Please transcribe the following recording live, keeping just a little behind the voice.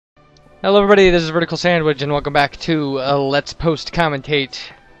Hello everybody, this is VerticalSandwich and welcome back to Let's Post Commentate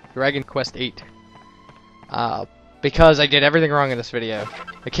Dragon Quest VIII. Because I did everything wrong in this video.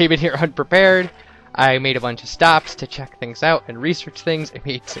 I came in here unprepared, I made a bunch of stops to check things out and research things, I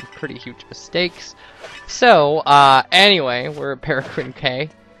made some pretty huge mistakes. So, anyway, we're at Peregrine K.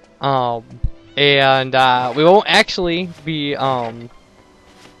 And we won't actually be,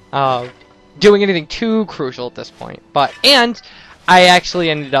 doing anything too crucial at this point. And I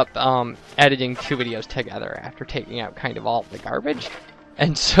actually ended up editing two videos together after taking out kind of all of the garbage.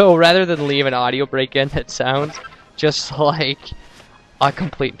 And so rather than leave an audio break in that sounds just like a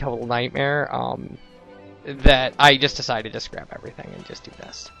complete and total nightmare, that I just decided to scrap everything and just do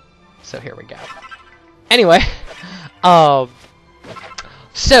this. So here we go. Anyway,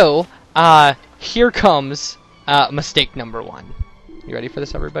 here comes mistake number one. You ready for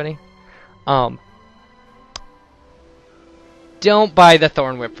this, everybody? Don't buy the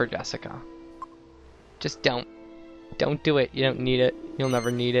thorn whip for Jessica. Just don't. Don't do it. You don't need it. You'll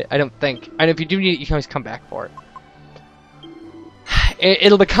never need it. I don't think. And if you do need it, you can always come back for it.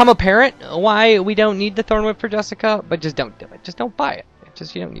 It'll become apparent why we don't need the thorn whip for Jessica, but just don't do it. Just don't buy it.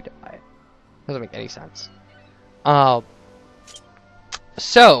 You don't need to buy it. Doesn't make any sense.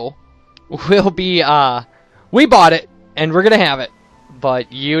 So we'll be we bought it and we're gonna have it,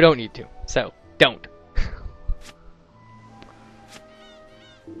 but you don't need to. So don't.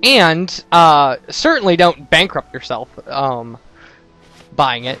 And certainly don't bankrupt yourself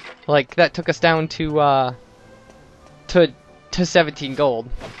buying it. Like that took us down to 17 gold,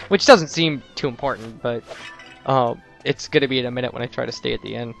 which doesn't seem too important, but it's gonna be in a minute when I try to stay at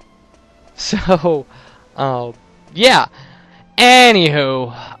the end. So yeah.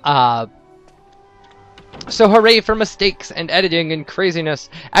 Anywho, so hooray for mistakes and editing and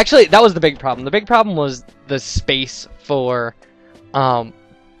craziness. Actually, that was the big problem. The big problem was the space for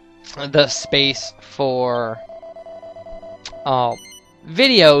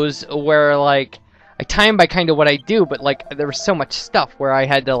videos where like I time by kind of what I do, but like there was so much stuff where I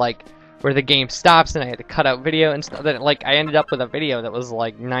had to like where the game stops and I had to cut out video and stuff that like I ended up with a video that was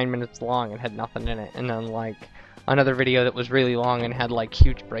like 9 minutes long and had nothing in it, and then like another video that was really long and had like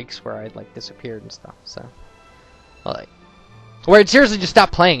huge breaks where I'd like disappeared and stuff. So like where it seriously just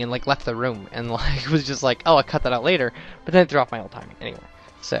stopped playing and like left the room and like was just like, oh, I'll cut that out later, but then it threw off my whole timing anyway.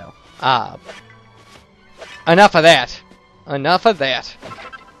 So enough of that. Enough of that.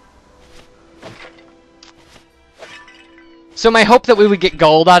 So my hope that we would get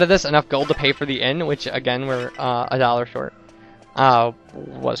gold out of this, enough gold to pay for the inn, which again we're $1 short,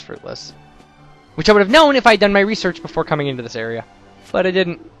 was fruitless. Which I would have known if I'd done my research before coming into this area, but I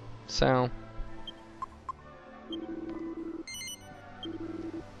didn't. So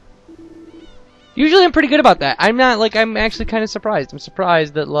usually I'm pretty good about that. I'm not like, I'm actually kind of surprised. I'm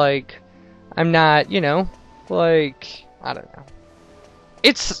surprised that like I'm not, you know, like I don't know.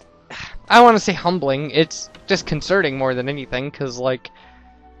 It's, I don't want to say humbling. It's disconcerting more than anything, because like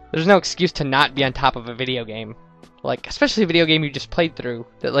there's no excuse to not be on top of a video game, like especially a video game you just played through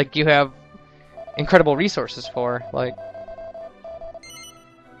that like you have incredible resources for, like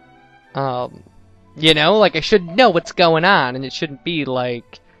you know, like I should know what's going on, and it shouldn't be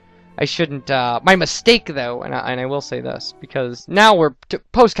like I shouldn't my mistake though, and I will say this, because now we're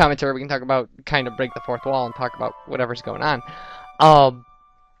post commentary, we can talk about, kind of break the fourth wall and talk about whatever's going on.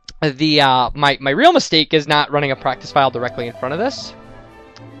 My real mistake is not running a practice file directly in front of this.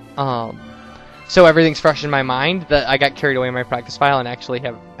 So everything's fresh in my mind that I got carried away in my practice file and actually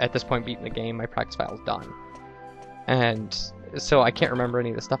have, at this point, beaten the game. My practice file is done. And so I can't remember any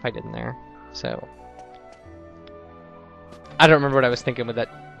of the stuff I did in there. So I don't remember what I was thinking with that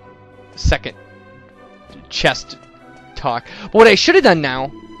second chest talk. But what I should have done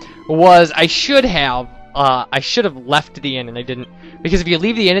now was I should have left the inn, and I didn't. Because if you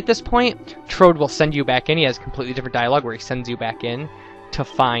leave the inn at this point, Trode will send you back in. He has completely different dialogue where he sends you back in to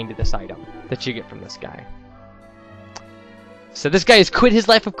find this item that you get from this guy. So this guy has quit his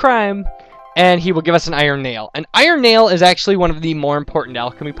life of crime, and he will give us an iron nail. An iron nail is actually one of the more important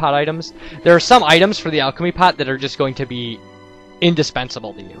alchemy pot items. There are some items for the alchemy pot that are just going to be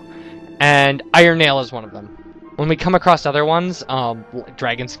indispensable to you, and iron nail is one of them. When we come across other ones,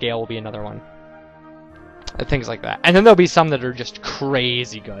 dragon scale will be another one. Things like that. And then there'll be some that are just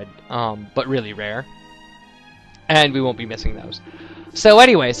crazy good, but really rare. And we won't be missing those. So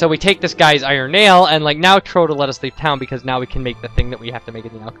anyway, so we take this guy's iron nail, and like now Trode will let us leave town because now we can make the thing that we have to make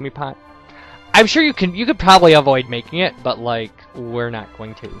in the alchemy pot. I'm sure you could probably avoid making it, but like we're not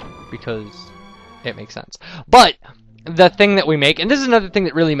going to because it makes sense. But the thing that we make, and this is another thing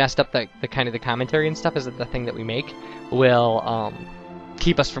that really messed up the kind of the commentary and stuff, is that the thing that we make will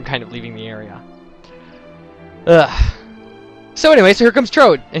keep us from kind of leaving the area. Ugh. So anyway, so here comes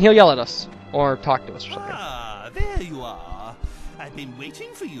Trode, and he'll yell at us or talk to us or something. Ah, there you are. I've been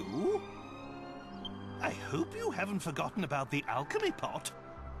waiting for you. I hope you haven't forgotten about the alchemy pot.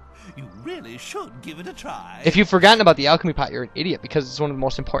 You really should give it a try. If you've forgotten about the alchemy pot, you're an idiot, because it's one of the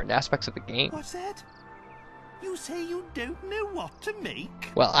most important aspects of the game. What's that? You say you don't know what to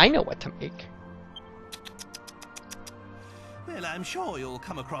make? Well, I know what to make. Well, I'm sure you'll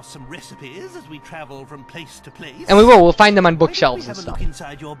come across some recipes as we travel from place to place. And we will. We'll find them on bookshelves and have stuff. A look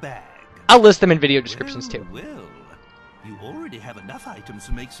inside your bag. I'll list them in video descriptions too. Well, you already have enough items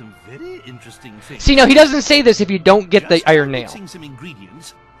to make some very interesting things. See, no, he doesn't say this if you don't get the iron nail. Some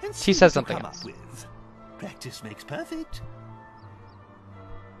ingredients and He says something else. Practice makes perfect.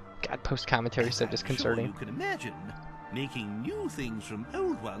 God, post-commentary is so disconcerting. Sure you can imagine, making new things from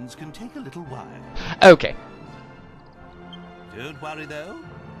old ones can take a little while. Okay. Don't worry though.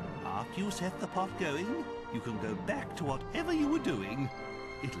 After you set the pot going, you can go back to whatever you were doing.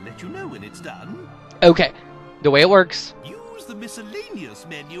 It'll let you know when it's done. Okay. The way it works. Use the miscellaneous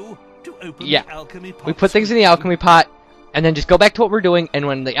menu to open the alchemy pot. We put things in the alchemy pot, and then just go back to what we're doing, and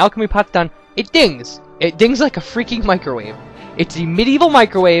when the alchemy pot's done, it dings. It dings like a freaking microwave. It's the medieval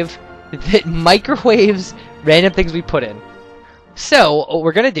microwave that microwaves random things we put in. So, what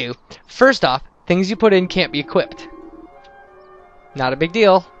we're gonna do, first off, things you put in can't be equipped. Not a big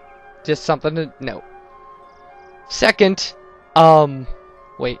deal. Just something to note. Second,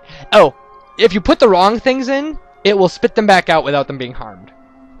 wait. Oh, if you put the wrong things in, it will spit them back out without them being harmed.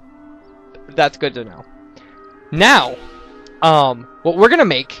 That's good to know. Now, what we're gonna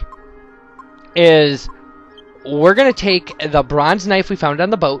make is we're gonna take the bronze knife we found on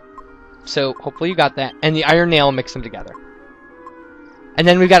the boat, so hopefully you got that, and the iron nail and mix them together. And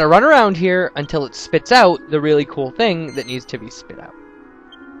then we've got to run around here until it spits out the really cool thing that needs to be spit out.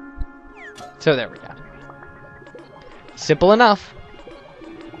 So there we go. Simple enough.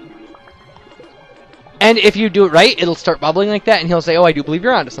 And if you do it right, it'll start bubbling like that, and he'll say, oh, I do believe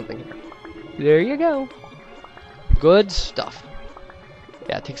you're onto something here. There you go. Good stuff.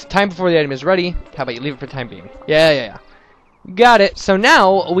 Yeah, it takes time before the item is ready. How about you leave it for the time being? Yeah. Got it. So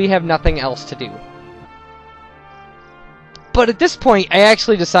now we have nothing else to do. But at this point, I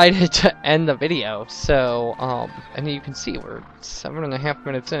actually decided to end the video. So, and you can see we're 7.5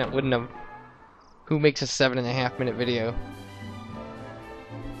 minutes in. It wouldn't have... Who makes a 7.5 minute video?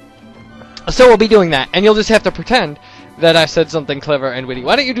 So we'll be doing that, and you'll just have to pretend that I said something clever and witty.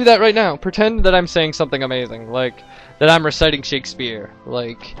 Why don't you do that right now? Pretend that I'm saying something amazing, like that I'm reciting Shakespeare,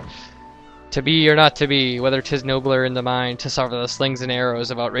 like to be or not to be, whether 'tis nobler in the mind to suffer the slings and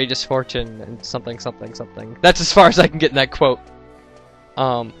arrows of outrageous fortune, and something. That's as far as I can get in that quote.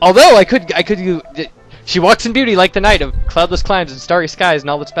 Although I could do. She walks in beauty like the night of cloudless climes and starry skies, and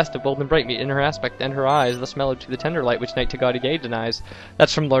all that's best of bold and bright meet in her aspect and her eyes, thus mellowed to the tender light which night to gaudy day denies.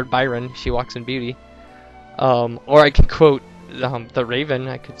 That's from Lord Byron. She walks in beauty. Or I could quote the Raven.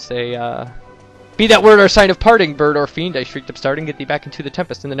 I could say, be that word our sign of parting, bird or fiend, I shrieked upstarting, get thee back into the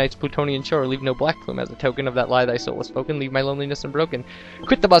tempest in the night's Plutonian shore, leave no black plume as a token of that lie thy soul was spoken, leave my loneliness unbroken,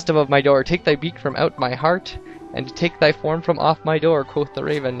 quit the bust above my door, take thy beak from out my heart, and take thy form from off my door, quoth the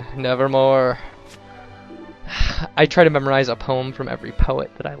Raven, nevermore. I try to memorize a poem from every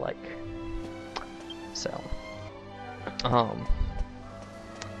poet that I like. So, I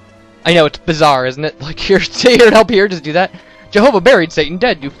know it's bizarre, isn't it? Like, here, stay here and help here, just do that. Jehovah buried, Satan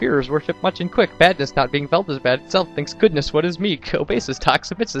dead, do fearers worship much and quick, badness not being felt is bad itself, thinks goodness what is meek, obeses, talks,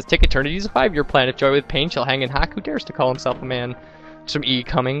 submits, take eternity's a 5-year plan, if joy with pain shall hang in hock, who dares to call himself a man? It's from E.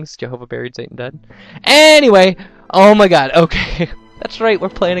 Cummings, Jehovah buried, Satan dead. Anyway, oh my god, okay, that's right, we're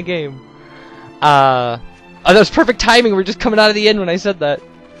playing a game. Oh, that was perfect timing. We're just coming out of the end when I said that.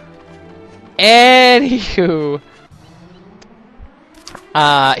 Anywho.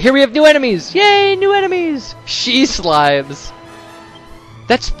 Here we have new enemies. Yay, new enemies. She slimes.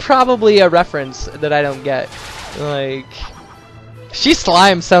 That's probably a reference that I don't get. Like, she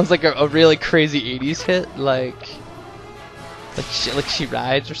slimes sounds like a really crazy 80s hit. Like she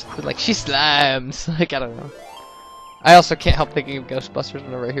rides or something. Like, she slimes. Like, I don't know. I also can't help thinking of Ghostbusters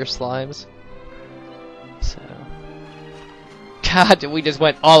whenever I hear slimes. So, God, we just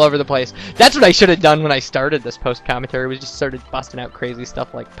went all over the place. That's what I should have done when I started this post-commentary, was just started busting out crazy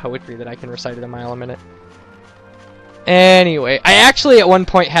stuff like poetry that I can recite at a mile a minute. Anyway, I actually at one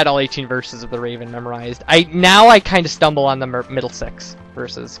point had all 18 verses of the Raven memorized. Now I kind of stumble on the middle 6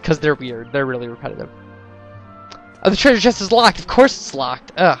 verses, because they're weird. They're really repetitive. Oh, the treasure chest is locked. Of course it's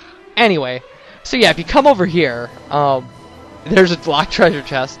locked. Ugh. Anyway, so yeah, if you come over here, there's a locked treasure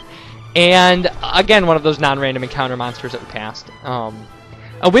chest. And, again, one of those non-random encounter monsters that we passed.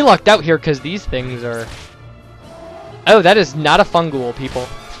 Oh, we lucked out here because these things are... Oh, that is not a fungool, people.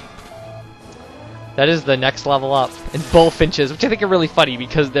 That is the next level up. And bullfinches, which I think are really funny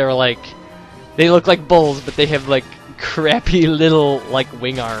because they're like... They look like bulls, but they have like crappy little like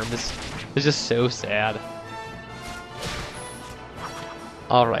wing arms. It's just so sad.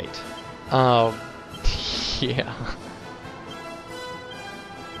 Alright. Yeah.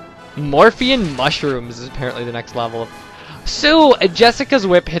 Morphian mushrooms is apparently the next level. So, Jessica's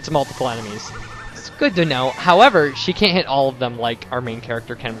whip hits multiple enemies. It's good to know. However, she can't hit all of them like our main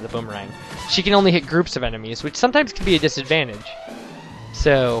character can with the boomerang. She can only hit groups of enemies, which sometimes can be a disadvantage.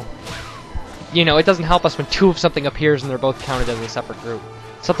 So, you know, it doesn't help us when two of something appears and they're both counted as a separate group.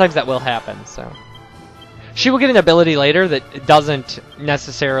 Sometimes that will happen, so. She will get an ability later that doesn't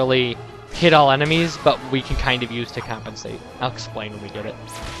necessarily hit all enemies, but we can kind of use to compensate. I'll explain when we get it.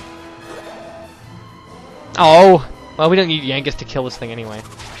 Oh! Well, we don't need Yangus to kill this thing anyway.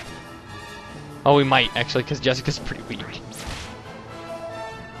 Oh, we might, actually, because Jessica's pretty weak.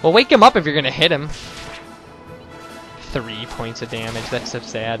 Well, wake him up if you're going to hit him. 3 points of damage. That's so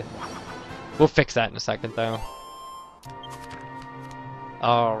sad. We'll fix that in a second, though.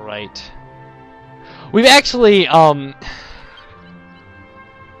 Alright. We've actually, I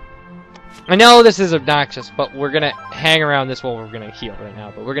know this is obnoxious, but we're going to hang around this... Well, we're going to heal right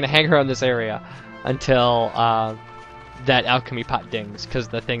now, but we're going to hang around this area until, that alchemy pot dings, because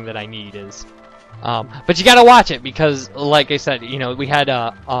the thing that I need is... but you gotta watch it, because, like I said, you know, we had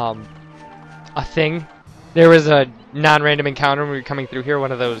a thing. There was a non-random encounter when we were coming through here,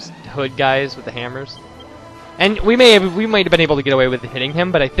 one of those hood guys with the hammers. And we might have been able to get away with hitting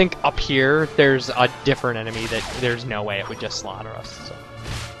him, but I think up here, there's a different enemy that there's no way it would just slaughter us, so.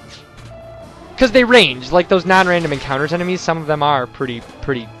 Because they range, like those non-random encounters enemies, some of them are pretty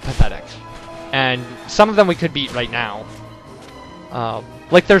pathetic. And some of them we could beat right now.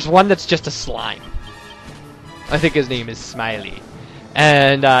 Like there's one that's just a slime. I think his name is Smiley.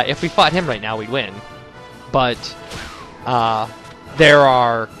 And if we fought him right now, we'd win. But there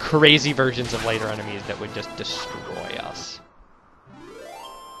are crazy versions of later enemies that would just destroy us.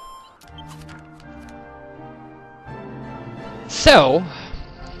 So,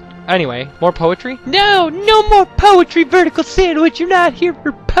 anyway, more poetry? No, no more poetry, Vertical Sandwich. You're not here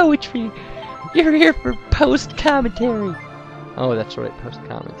for poetry. You're here for post-commentary. Oh, that's right,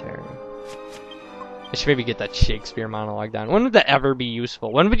 post-commentary. I should maybe get that Shakespeare monologue down. When would that ever be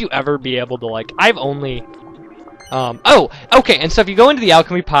useful? When would you ever be able to, like... I've only... oh, okay, and so if you go into the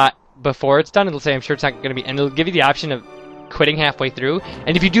alchemy pot before it's done, it'll say, I'm sure it's not going to be... And it'll give you the option of quitting halfway through.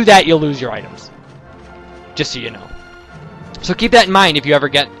 And if you do that, you'll lose your items. Just so you know. So keep that in mind if you ever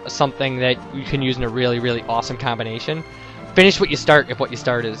get something that you can use in a really, really awesome combination. Finish what you start if what you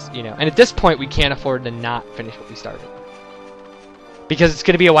start is, you know... And at this point, we can't afford to not finish what we started. Because it's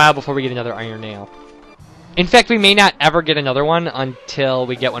going to be a while before we get another iron nail. In fact, we may not ever get another one until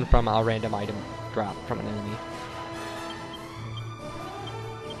we get one from a random item drop from an enemy.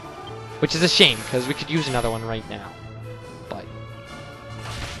 Which is a shame, because we could use another one right now. But...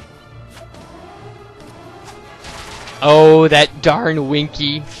 Oh, that darn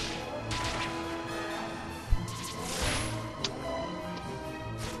Winky.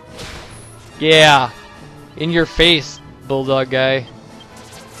 Yeah. In your face, bulldog guy.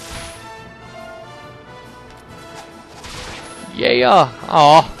 Yeah.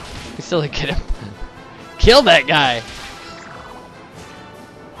 Aw. We still didn't get him. Kill that guy.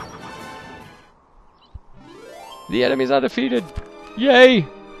 The enemy's undefeated. Yay.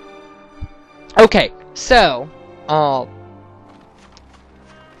 Okay, so,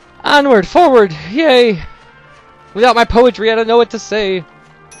 onward, forward, yay. Without my poetry, I don't know what to say.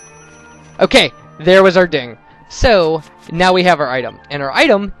 Okay, there was our ding. So, now we have our item. And our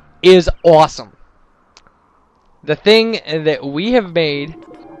item is awesome. The thing that we have made...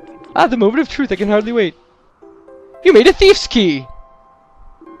 Ah, the moment of truth, I can hardly wait. You made a thief's key!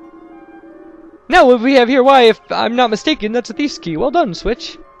 Now what we have here, why, if I'm not mistaken, that's a thief's key. Well done,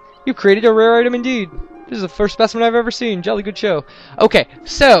 Switch. You created a rare item indeed. This is the first specimen I've ever seen. Jolly good show. Okay,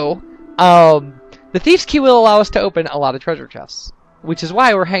 so, the thief's key will allow us to open a lot of treasure chests. Which is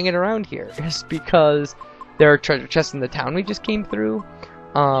why we're hanging around here. Is because there are treasure chests in the town we just came through.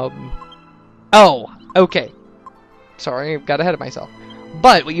 Oh, okay. Sorry, I got ahead of myself.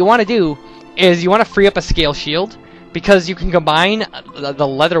 But what you want to do is you want to free up a scale shield. Because you can combine the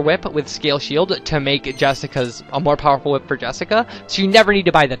leather whip with scale shield to make Jessica's a more powerful whip for Jessica. So you never need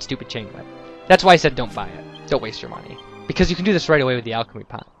to buy that stupid chain whip. That's why I said don't buy it. Don't waste your money. Because you can do this right away with the alchemy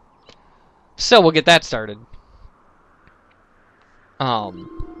pot. So we'll get that started. And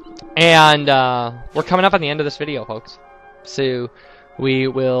we're coming up on the end of this video, folks. So we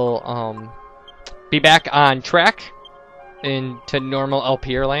will be back on track into normal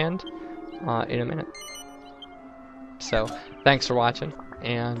LPR land in a minute. So, thanks for watching,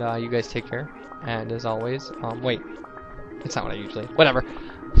 and you guys take care. And as always, wait, it's not what I usually. Whatever.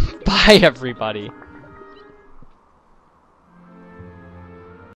 Bye, everybody.